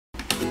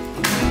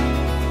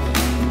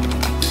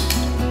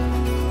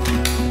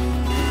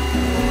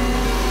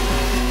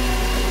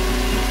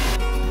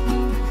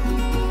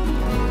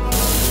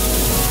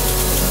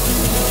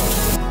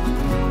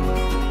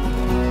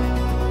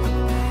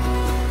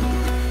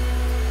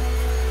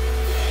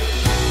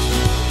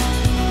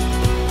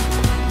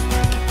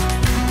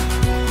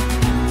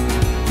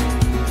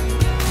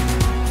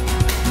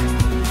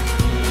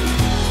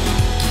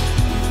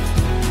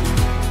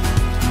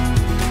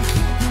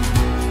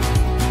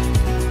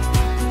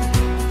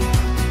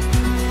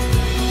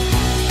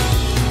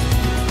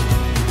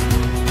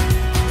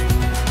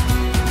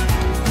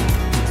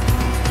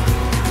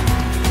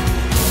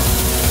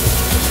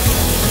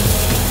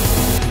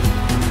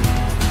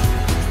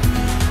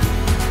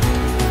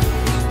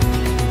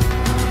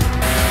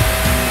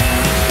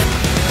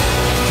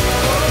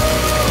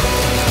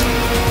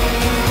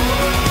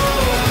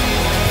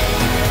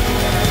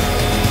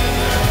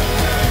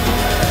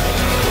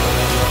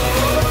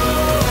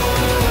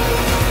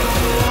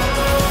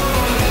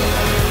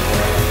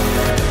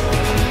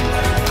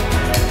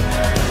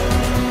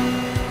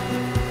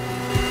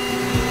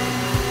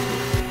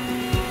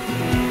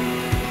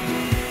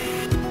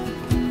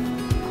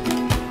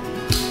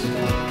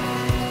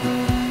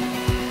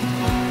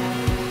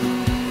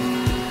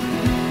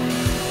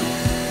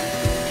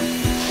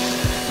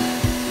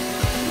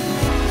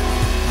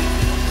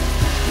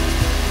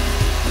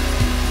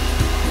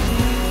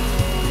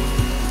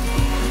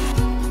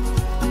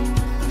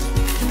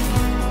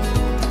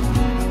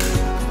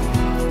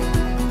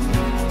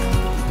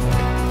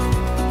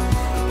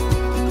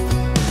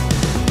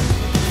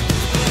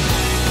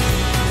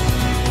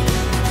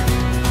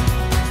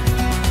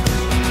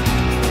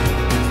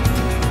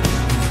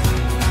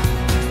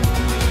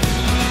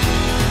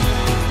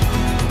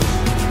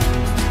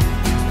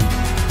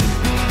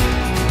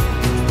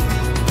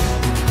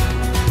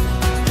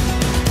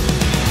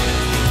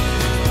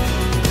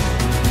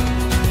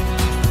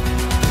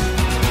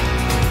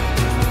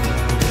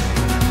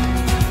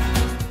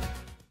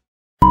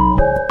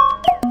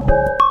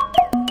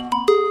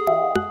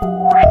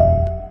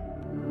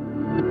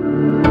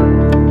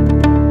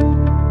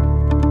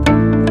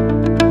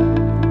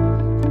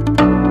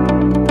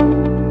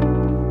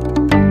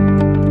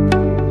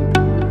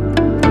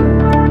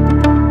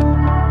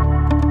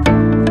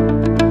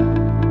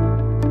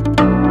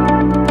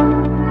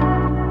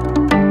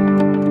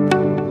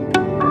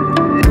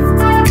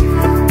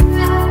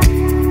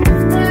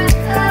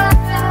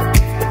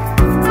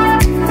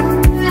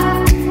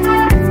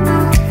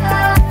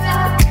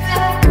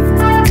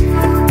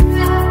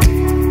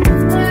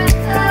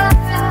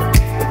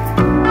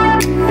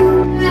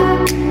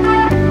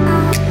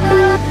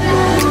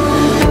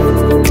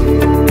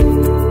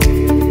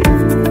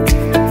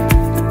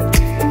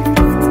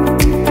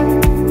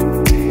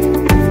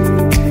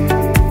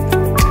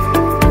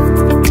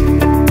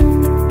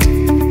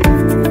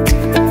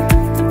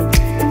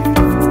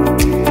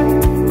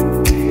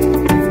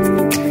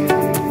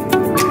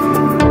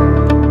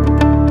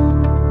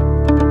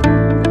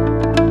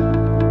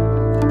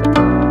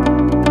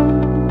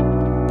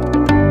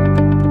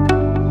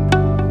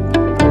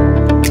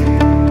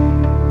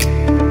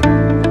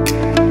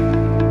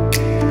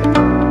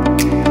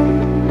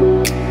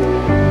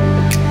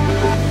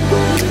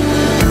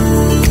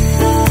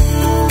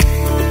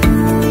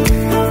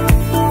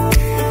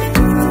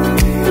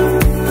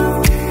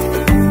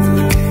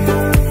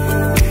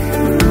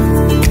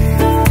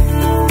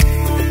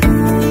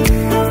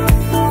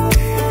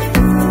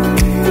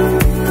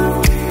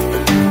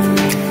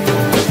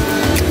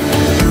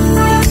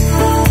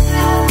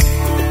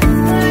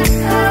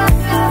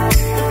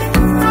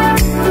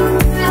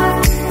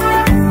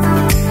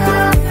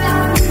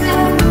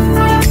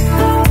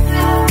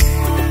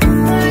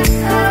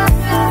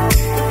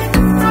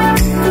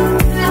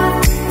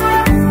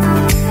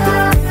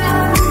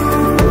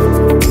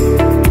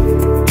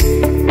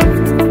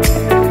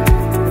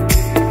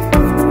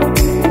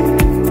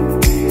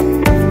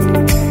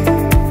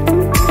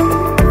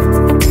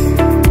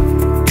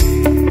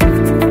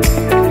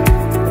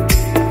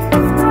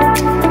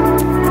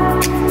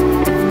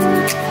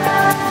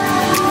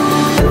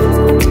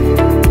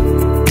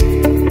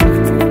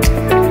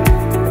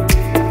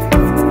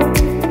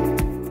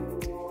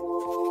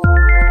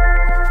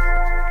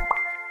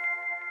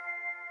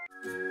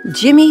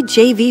Jimmy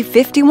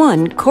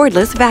JV51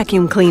 Cordless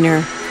Vacuum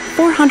Cleaner.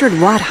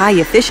 400-watt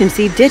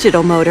high-efficiency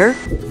digital motor.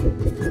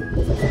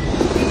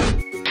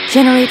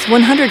 Generates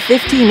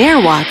 115 air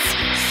watts,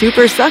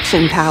 super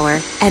suction power,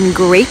 and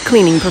great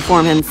cleaning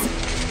performance.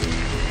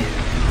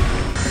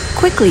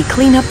 Quickly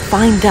clean up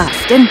fine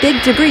dust and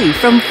big debris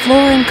from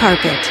floor and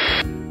carpet.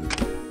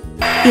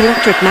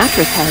 Electric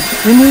mattress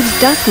head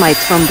removes dust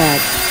mites from bed.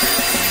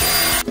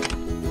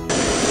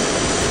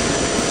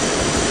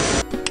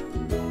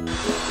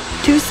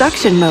 Two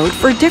suction mode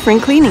for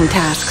different cleaning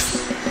tasks.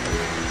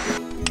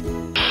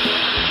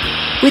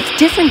 With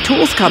different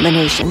tools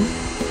combination,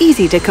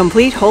 easy to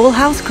complete whole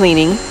house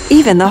cleaning,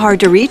 even the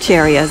hard-to-reach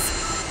areas.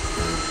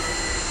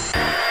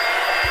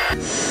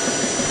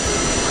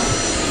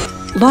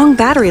 Long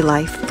battery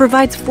life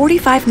provides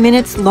 45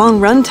 minutes long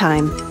run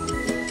time.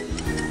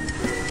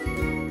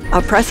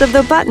 A press of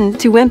the button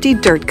to empty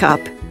dirt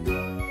cup.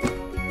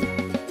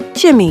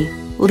 Jimmy,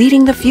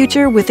 leading the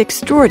future with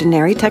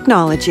extraordinary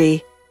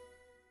technology.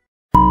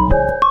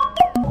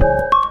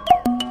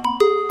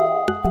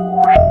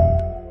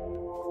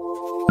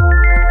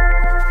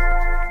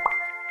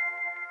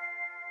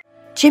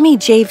 Jimmy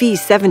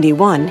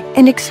JV71,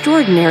 an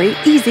extraordinary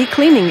easy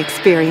cleaning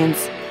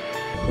experience.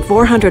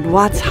 400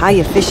 watts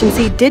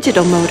high-efficiency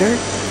digital motor.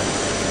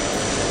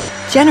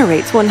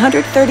 Generates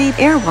 130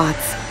 air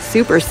watts,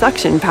 super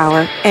suction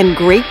power, and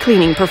great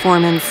cleaning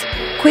performance.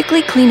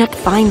 Quickly clean up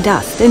fine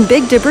dust and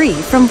big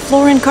debris from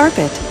floor and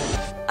carpet.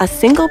 A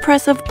single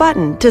press of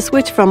button to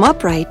switch from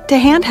upright to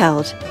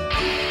handheld.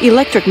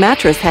 Electric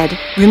mattress head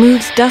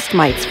removes dust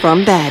mites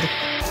from bed.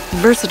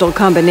 Versatile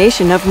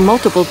combination of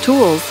multiple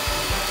tools.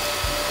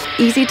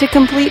 Easy to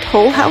complete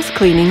whole house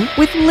cleaning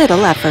with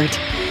little effort.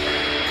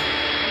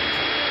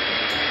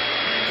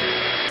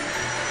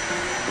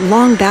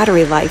 Long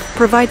battery life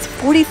provides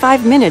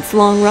 45 minutes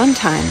long run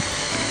time.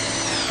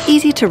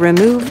 Easy to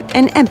remove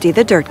and empty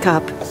the dirt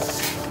cup.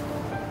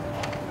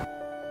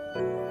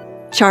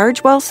 Charge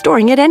while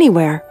storing it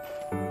anywhere.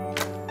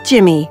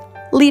 Jimmy,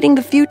 leading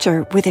the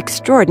future with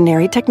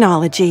extraordinary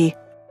technology.